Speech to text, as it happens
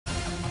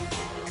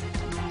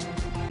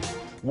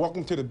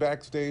Welcome to the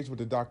Backstage with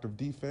the Doctor of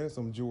Defense.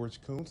 I'm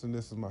George Kuntz, and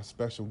this is my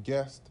special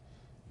guest,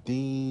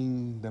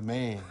 Dean the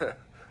Man.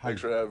 Thanks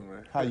for having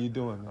me. How you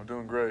doing, man? I'm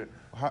doing great.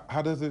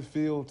 How does it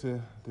feel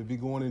to be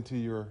going into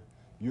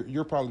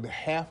you're probably the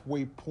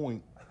halfway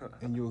point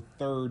in your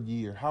third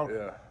year?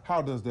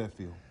 How does that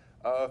feel?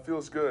 It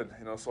feels good.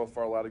 You know, so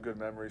far a lot of good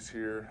memories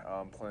here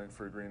playing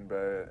for Green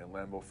Bay and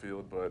Lambeau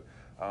Field, but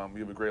we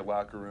have a great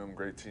locker room,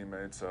 great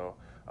teammates, so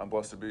I'm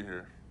blessed to be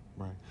here.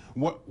 Right.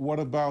 What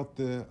about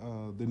the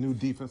new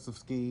defensive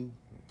scheme?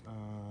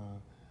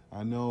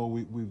 I know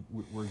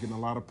we're getting a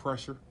lot of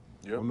pressure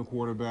on the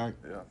quarterback,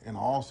 and I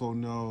also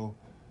know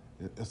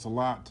it's a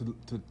lot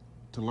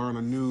to learn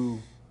a new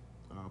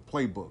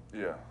playbook.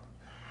 Yeah.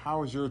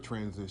 How is your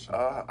transition?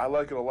 I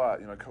like it a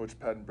lot. You know, Coach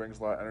Patton brings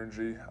a lot of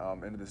energy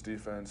into this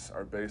defense.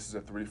 Our base is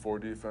a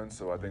 3-4 defense,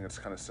 so I think it's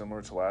kind of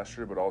similar to last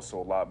year, but also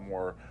a lot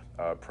more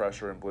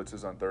pressure and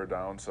blitzes on third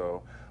down.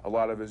 So a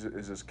lot of it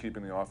is just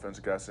keeping the offense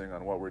guessing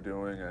on what we're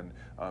doing and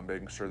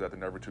making sure that they're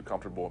never too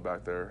comfortable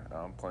back there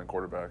playing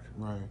quarterback.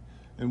 Right.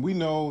 And we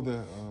know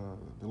that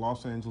the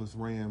Los Angeles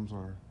Rams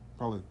are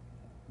probably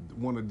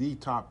one of the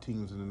top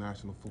teams in the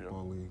National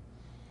Football League.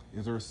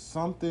 Is there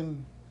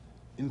something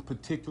in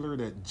particular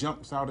that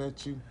jumps out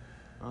at you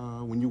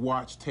when you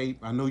watch tape?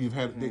 I know you've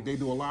had they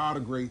do a lot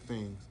of great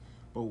things,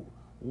 but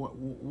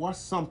what's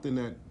something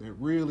that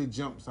really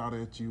jumps out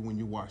at you when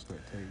you watch that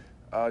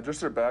tape?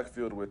 Just their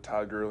backfield with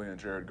Todd Gurley and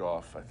Jared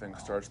Goff. I think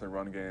starts in the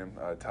run game.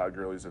 Todd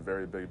Gurley is a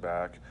very big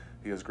back.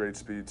 He has great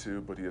speed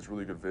too, but he has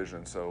really good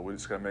vision. So we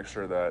just got to make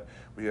sure that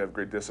we have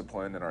great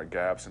discipline in our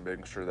gaps and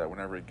making sure that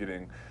whenever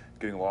getting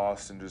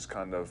lost and just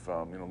kind of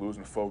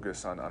losing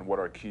focus on what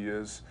our key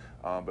is.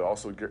 But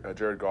also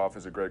Jared Goff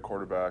is a great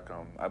quarterback.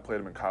 I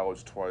played him in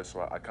college twice,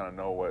 so I kind of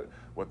know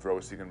what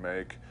throws he can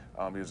make.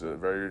 He has a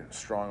very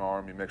strong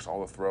arm. He makes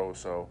all the throws.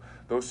 So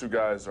those two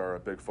guys are a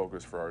big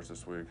focus for ours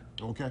this week.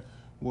 Okay.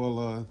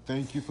 Well,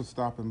 thank you for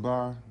stopping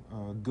by.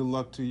 Good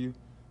luck to you.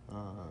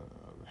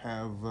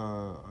 Have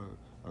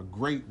a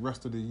great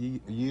rest of the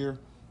year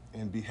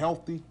and be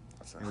healthy.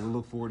 And we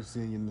look forward to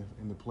seeing you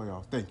in the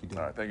playoffs. Thank you, Dean.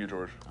 All right. Thank you,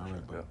 George. All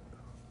right, bye.